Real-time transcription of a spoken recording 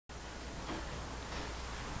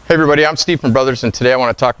Hey everybody, I'm Steve from Brothers, and today I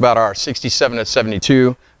want to talk about our 67 to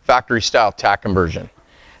 72 factory style Tach conversion.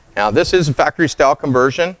 Now this is a factory style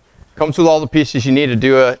conversion. Comes with all the pieces you need to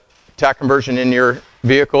do a Tach conversion in your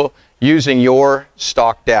vehicle using your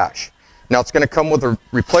stock dash. Now it's going to come with a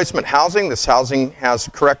replacement housing. This housing has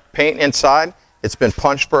correct paint inside. It's been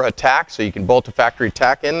punched for a Tach, so you can bolt a factory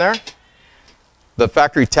Tach in there. The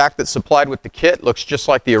factory Tach that's supplied with the kit looks just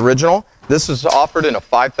like the original. This is offered in a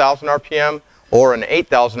 5,000 RPM or an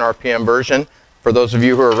 8,000 RPM version for those of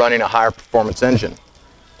you who are running a higher performance engine.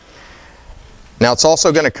 Now it's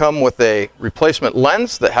also going to come with a replacement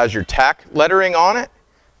lens that has your Tach lettering on it,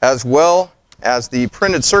 as well as the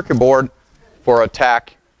printed circuit board for a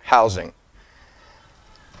Tach housing.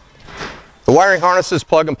 The wiring harness is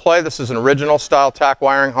plug and play. This is an original style Tach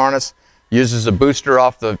wiring harness. Uses a booster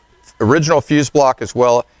off the original fuse block as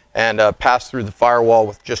well, and pass through the firewall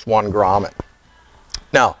with just one grommet.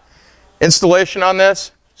 Now, installation on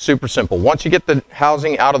this, super simple. Once you get the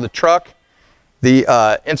housing out of the truck,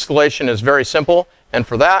 the installation is very simple. And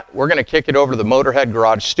for that, we're going to kick it over to the Motorhead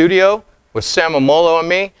Garage Studio with Sam Amolo and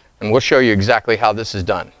me, and we'll show you exactly how this is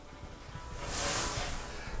done.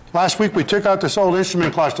 Last week we took out this old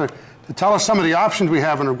instrument cluster to tell us some of the options we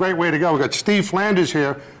have, and a great way to go. We've got Steve Flanders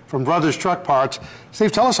here from Brothers Truck Parts.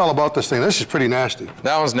 Steve, tell us all about this thing. This is pretty nasty.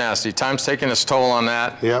 That was nasty. Time's taking its toll on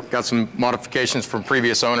that. Yep. Got some modifications from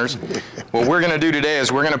previous owners. What we're going to do today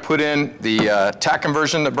is we're going to put in the Tach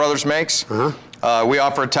conversion that Brothers makes. We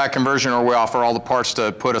offer a Tach conversion, or we offer all the parts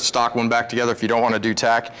to put a stock one back together if you don't want to do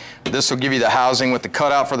Tach. This will give you the housing with the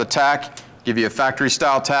cutout for the Tach, give you a factory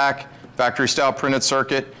style Tach, factory style printed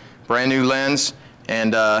circuit, brand new lens,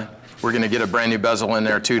 and we're going to get a brand new bezel in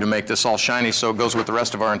there too to make this all shiny so it goes with the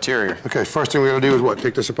rest of our interior. Okay, first thing we're going to do is what?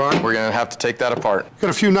 Take this apart? We're going to have to take that apart. Got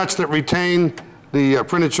a few nuts that retain the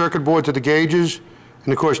printed circuit board to the gauges,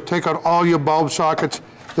 and of course take out all your bulb sockets,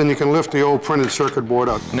 then you can lift the old printed circuit board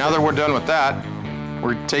up. Now that we're done with that,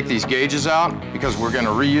 we're going to take these gauges out because we're going to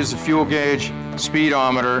reuse the fuel gauge,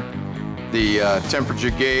 speedometer, the temperature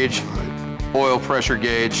gauge, oil pressure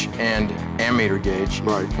gauge, and ammeter gauge.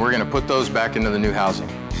 Right. We're going to put those back into the new housing.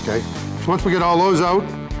 Okay, so once we get all those out,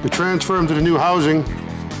 we transfer them to the new housing,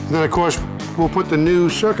 and then of course we'll put the new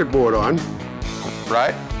circuit board on.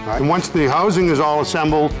 Right. And once the housing is all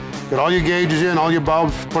assembled, get all your gauges in, all your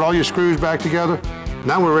bulbs, put all your screws back together,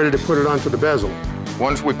 now we're ready to put it onto the bezel.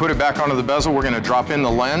 Once we put it back onto the bezel, we're going to drop in the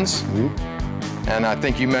lens. And I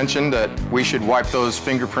think you mentioned that we should wipe those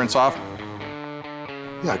fingerprints off.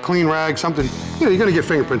 Yeah, clean rag, something, you know, you're going to get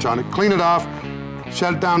fingerprints on it. Clean it off,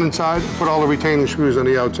 set it down inside, put all the retaining screws on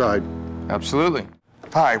the outside. Absolutely.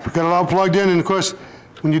 All right, we've got it all plugged in, and of course,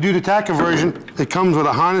 when you do the Tach conversion, it comes with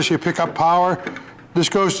a harness, you pick up power. This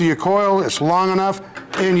goes to your coil, it's long enough,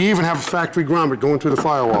 and you even have a factory grommet going through the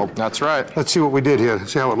firewall. That's right. Let's see what we did here,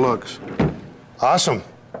 see how it looks. Awesome.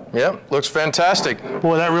 Yep, looks fantastic.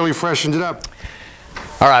 Boy, that really freshens it up.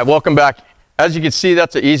 All right, welcome back. As you can see,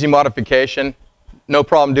 that's an easy modification. No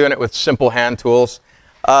problem doing it with simple hand tools.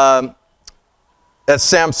 As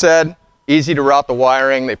Sam said, easy to route the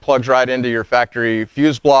wiring. They plugs right into your factory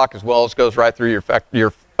fuse block, as well as goes right through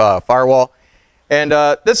your firewall. And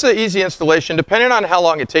this is an easy installation, depending on how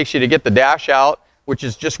long it takes you to get the dash out, which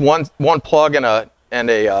is just one plug and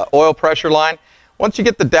a oil pressure line. Once you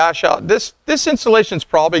get the dash out, this installation is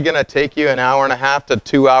probably going to take you an hour and a half to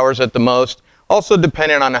 2 hours at the most. Also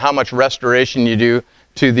depending on how much restoration you do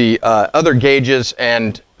to the other gauges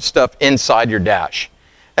and stuff inside your dash.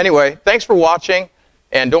 Anyway, thanks for watching,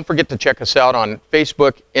 and don't forget to check us out on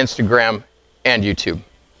Facebook, Instagram, and YouTube.